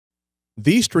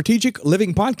The Strategic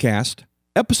Living Podcast,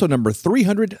 episode number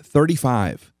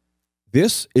 335.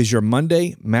 This is your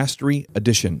Monday Mastery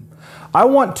Edition. I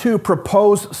want to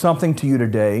propose something to you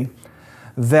today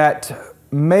that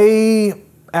may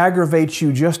aggravate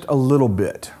you just a little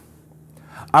bit.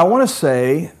 I want to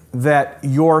say that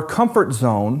your comfort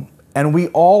zone, and we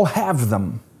all have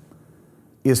them,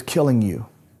 is killing you.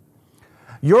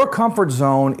 Your comfort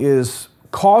zone is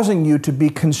causing you to be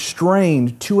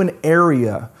constrained to an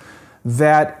area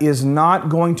that is not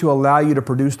going to allow you to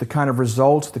produce the kind of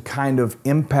results, the kind of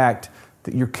impact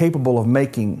that you're capable of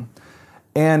making.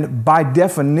 And by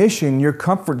definition, your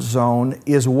comfort zone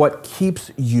is what keeps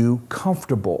you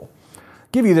comfortable. I'll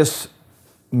give you this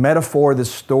metaphor,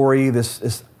 this story,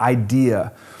 this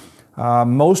idea.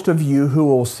 Most of you who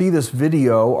will see this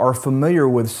video are familiar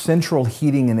with central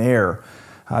heating and air.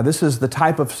 This is the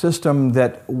type of system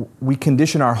that we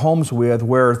condition our homes with,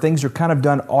 where things are kind of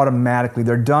done automatically.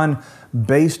 They're done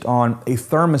based on a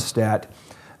thermostat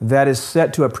that is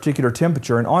set to a particular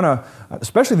temperature. And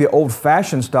especially the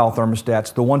old-fashioned style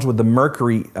thermostats, the ones with the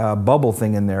mercury bubble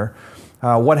thing in there,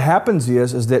 what happens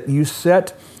is that you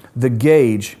set the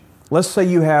gauge. Let's say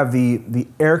you have the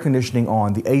air conditioning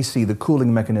on, the AC, the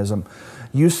cooling mechanism.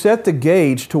 You set the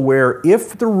gauge to where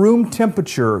if the room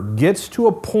temperature gets to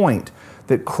a point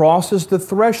that crosses the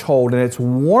threshold and it's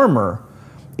warmer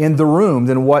in the room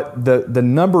than what the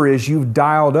number is you've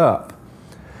dialed up,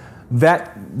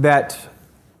 that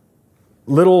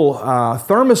little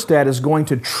thermostat is going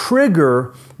to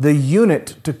trigger the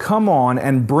unit to come on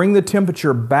and bring the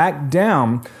temperature back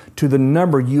down to the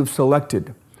number you've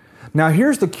selected. Now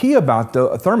here's the key about the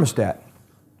thermostat.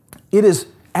 It is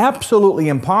absolutely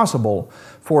impossible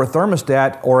for a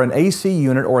thermostat or an AC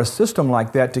unit or a system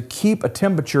like that to keep a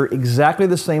temperature exactly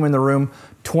the same in the room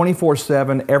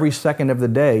 24/7 every second of the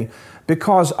day,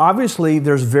 because obviously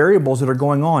there's variables that are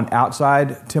going on.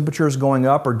 Outside temperatures going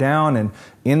up or down, and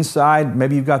inside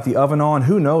maybe you've got the oven on,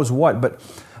 who knows what. But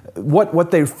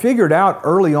what they figured out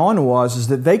early on is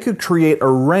that they could create a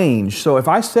range. So if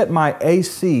I set my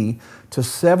AC to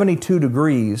 72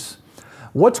 degrees,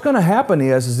 what's going to happen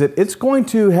is that it's going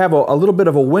to have a little bit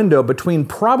of a window between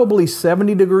probably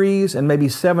 70 degrees and maybe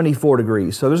 74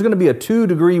 degrees. So there's going to be a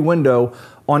 2-degree window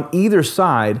on either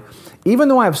side. Even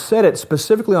though I've set it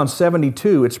specifically on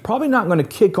 72, it's probably not going to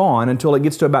kick on until it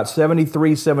gets to about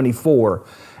 73, 74.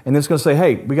 And then it's going to say,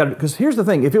 hey, we got to, because here's the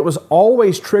thing, if it was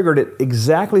always triggered at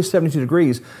exactly 72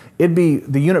 degrees, the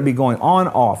unit be going on,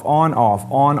 off,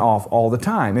 all the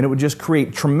time. And it would just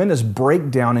create tremendous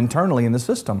breakdown internally in the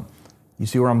system. You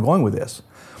see where I'm going with this?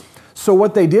 So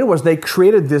what they did was they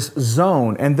created this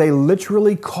zone, and they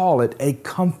literally call it a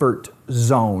comfort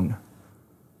zone.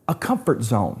 A comfort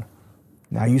zone.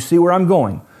 Now you see where I'm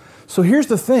going. So here's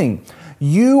the thing.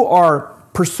 You are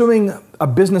pursuing a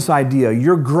business idea.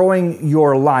 You're growing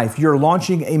your life. You're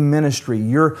launching a ministry.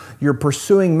 You're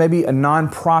pursuing maybe a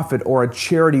nonprofit or a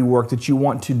charity work that you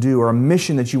want to do, or a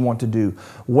mission that you want to do.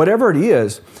 Whatever it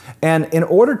is. And in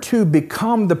order to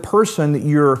become the person that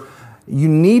you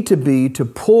need to be to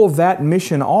pull that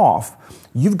mission off,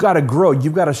 you've got to grow,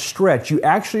 you've got to stretch. You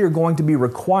actually are going to be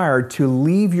required to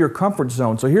leave your comfort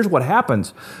zone. So here's what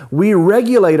happens. We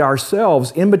regulate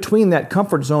ourselves in between that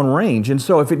comfort zone range. And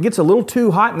so if it gets a little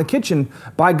too hot in the kitchen,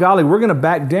 by golly, we're going to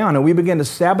back down, and we begin to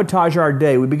sabotage our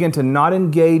day. We begin to not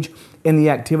engage in the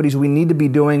activities we need to be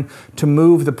doing to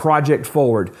move the project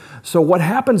forward. So what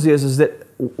happens is that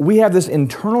we have this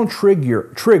internal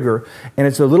trigger, and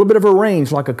it's a little bit of a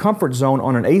range like a comfort zone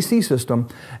on an AC system,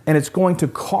 and it's going to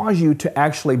cause you to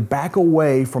actually back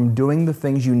away from doing the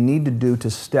things you need to do to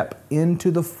step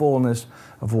into the fullness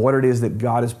of what it is that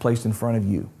God has placed in front of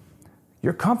you.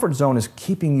 Your comfort zone is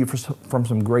keeping you from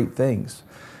some great things.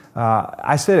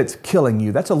 I said it's killing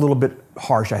you. That's a little bit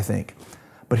harsh, I think.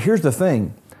 But here's the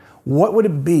thing. What would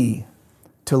it be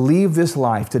to leave this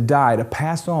life, to die, to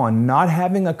pass on, not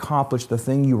having accomplished the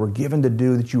thing you were given to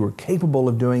do, that you were capable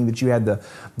of doing, that you had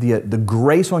the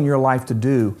grace on your life to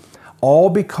do,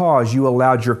 all because you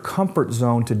allowed your comfort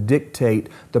zone to dictate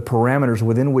the parameters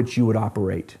within which you would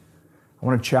operate? I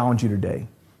want to challenge you today.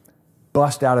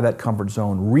 Bust out of that comfort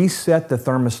zone. Reset the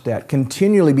thermostat.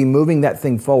 Continually be moving that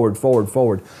thing forward,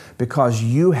 because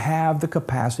you have the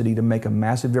capacity to make a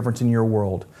massive difference in your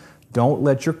world. Don't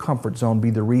let your comfort zone be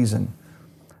the reason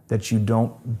that you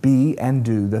don't be and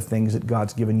do the things that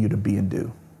God's given you to be and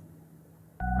do.